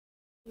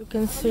You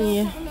can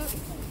see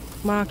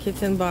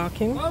market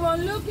embarking, Come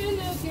on, looky,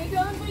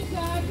 don't be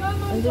shy,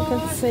 come on, and you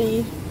can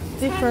see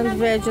different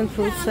veg and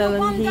fruit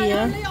selling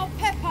here.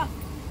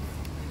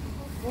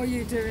 What are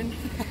you doing?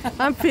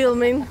 I'm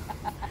filming.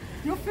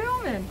 You're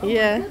filming? Oh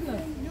Yeah. my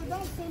goodness.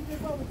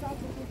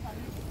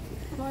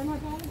 Sorry, my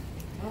darling.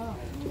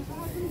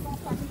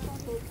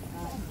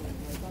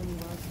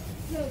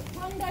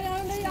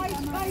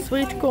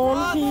 Sweet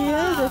corn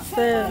here, that's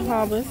the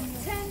harvest.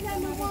 10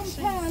 lemon,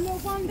 £1.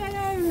 Look, one day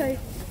only.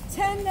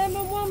 10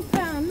 lemon, £1.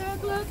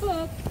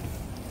 Look.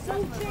 So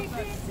cheap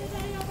here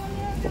today. Have a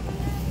look.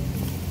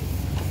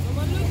 Come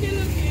on, looky.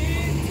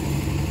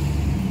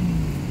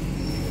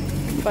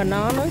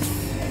 Bananas,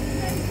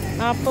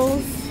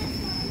 apples,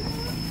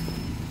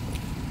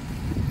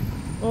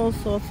 all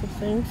sorts of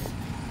things.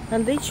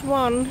 And each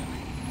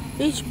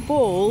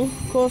bowl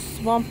costs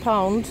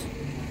 £1.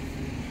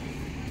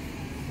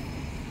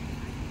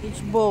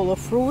 Each bowl of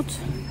fruit,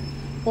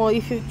 or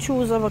if you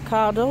choose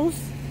avocados,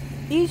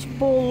 each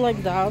bowl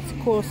like that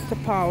costs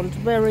 £1.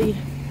 Very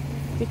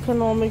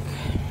economic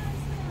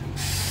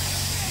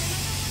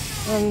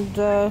and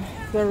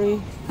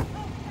very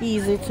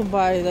easy to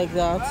buy like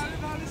that.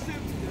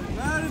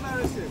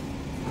 Very simple.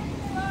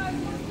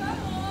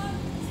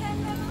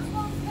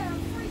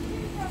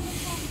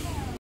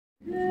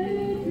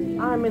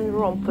 I'm in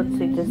Romford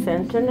city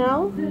centre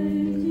now,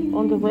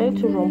 on the way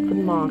to Romford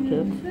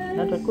market,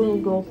 and I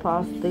couldn't go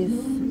past this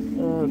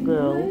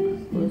girl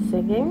who is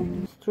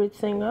singing, street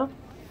singer.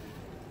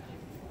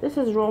 This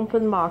is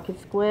Romford Market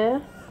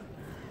Square.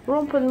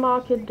 Romford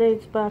Market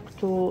dates back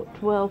to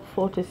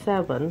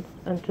 1247,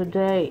 and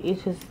today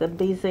it is a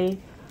busy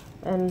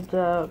and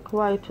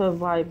quite a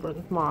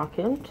vibrant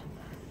market,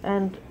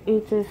 and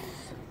it is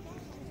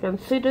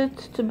considered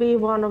to be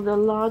one of the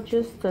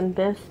largest and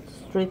best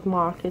street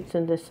markets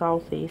in the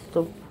southeast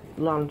of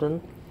London.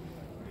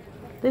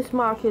 This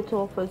market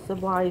offers a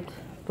wide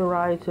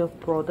variety of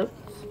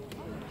products.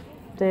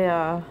 There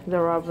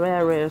are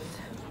various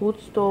food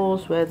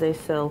stores where they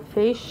sell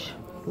fish,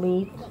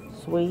 meat,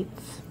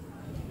 sweets,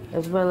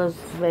 as well as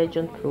veg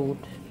and fruit.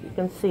 You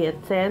can see a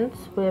tent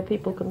where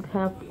people can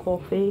have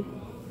coffee.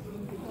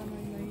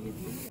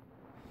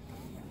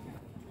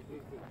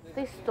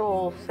 This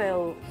store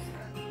sells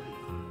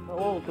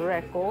old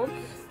records.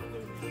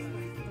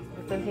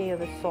 You can hear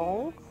the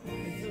song.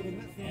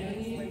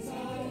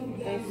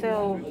 They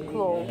sell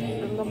clothes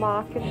in the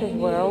market as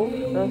well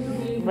as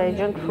veg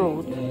and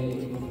fruit.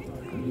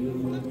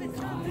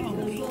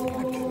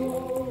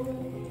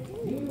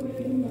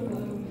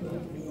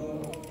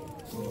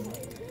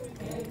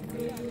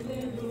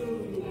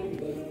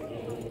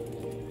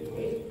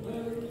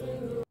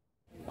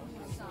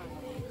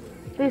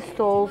 This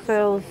stall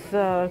sells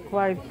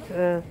quite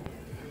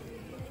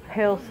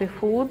healthy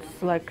foods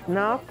like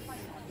nuts,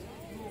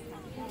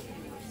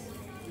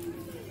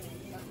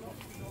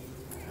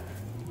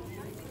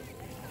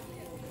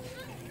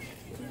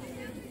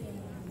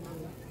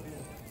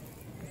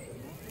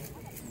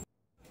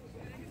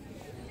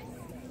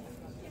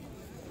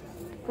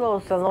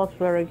 clothes are not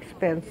very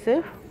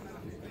expensive.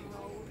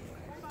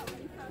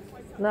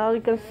 Now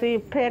you can see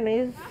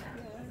Penny's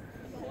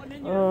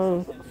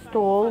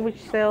stall, which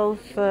sells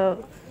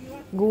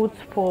goods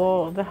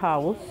for the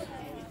house,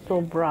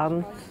 so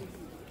brands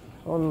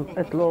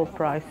at low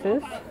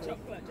prices.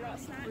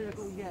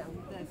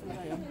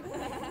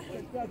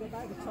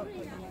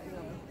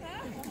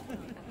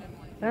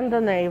 And the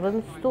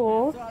Naven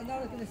store,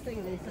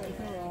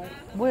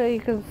 where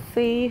you can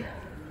see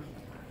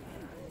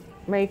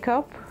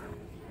makeup,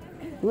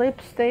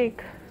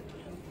 lipstick,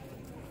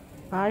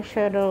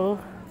 eyeshadow,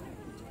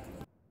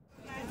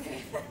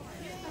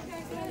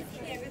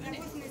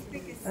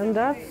 and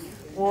that's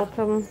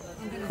autumn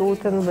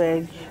fruit and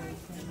veg.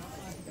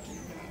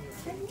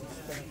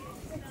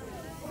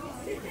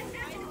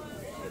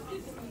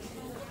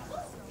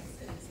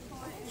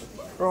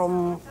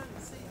 From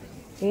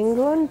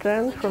England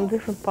and from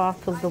different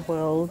parts of the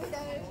world.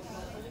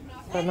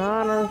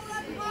 Bananas,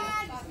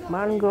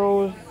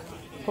 mangoes,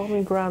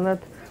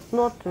 pomegranate,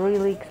 not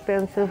really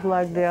expensive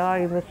like they are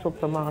in the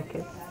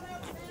supermarket.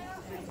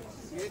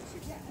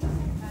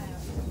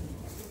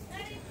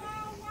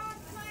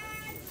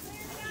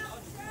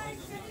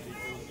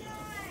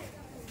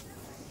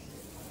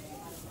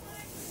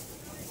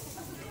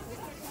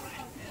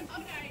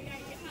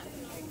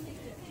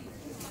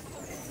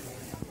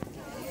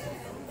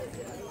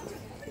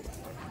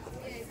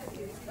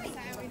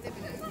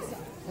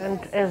 And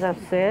as I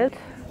said,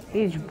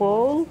 each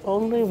bowl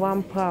only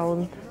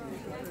 £1,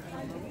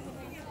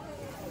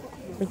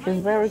 which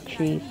is very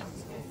cheap.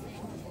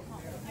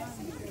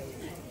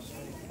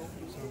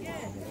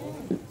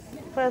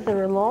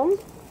 Further along,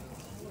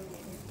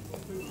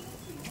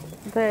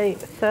 they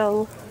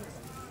sell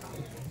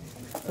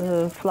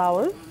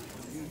flowers,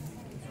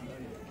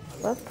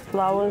 but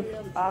flowers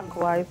are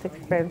quite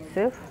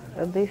expensive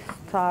at this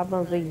time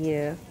of the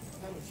year.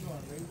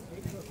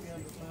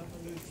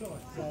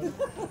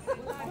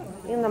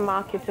 In the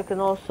market you can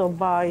also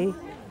buy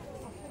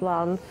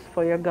plants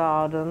for your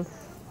garden.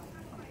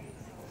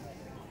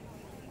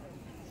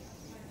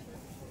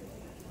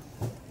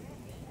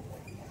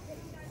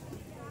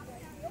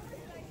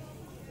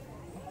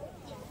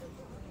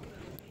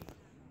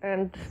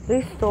 And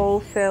this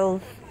stall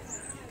sells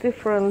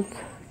different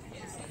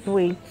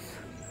sweets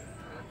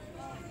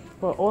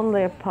for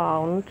only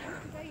 £1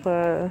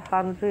 per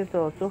 100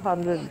 or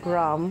 200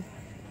 gram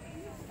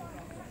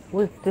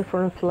with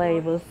different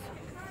flavors.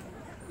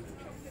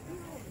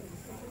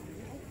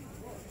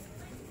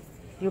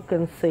 You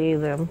can see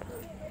them.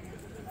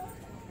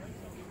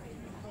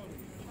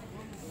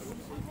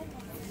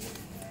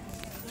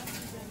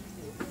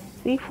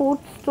 Seafood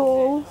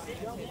stall.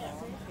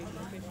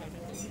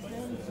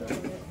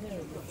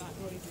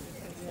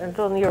 And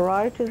on your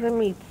right is a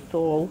meat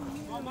stall,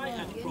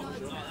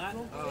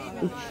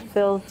 which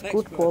sells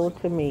good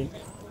quality meat.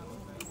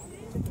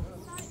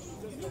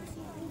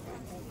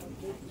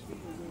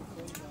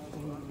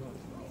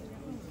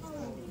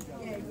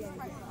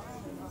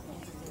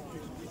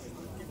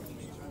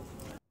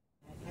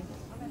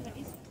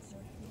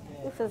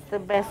 This is the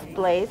best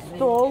place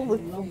stall,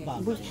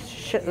 which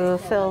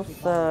sells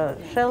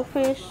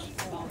shellfish.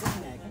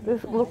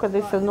 Look at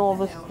this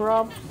enormous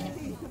crabs.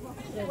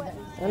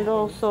 And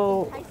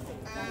also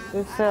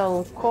they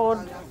sell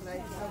cod,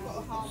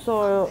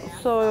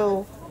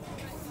 soil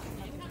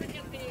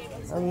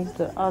and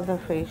other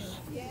fish.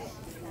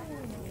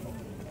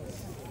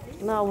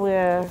 Now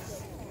we're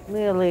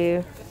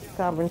nearly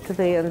coming to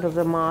the end of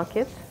the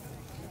market.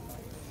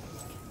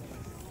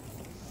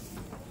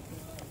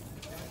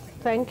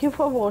 Thank you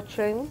for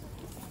watching,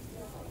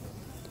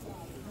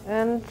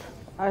 and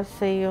I'll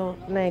see you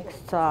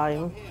next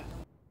time.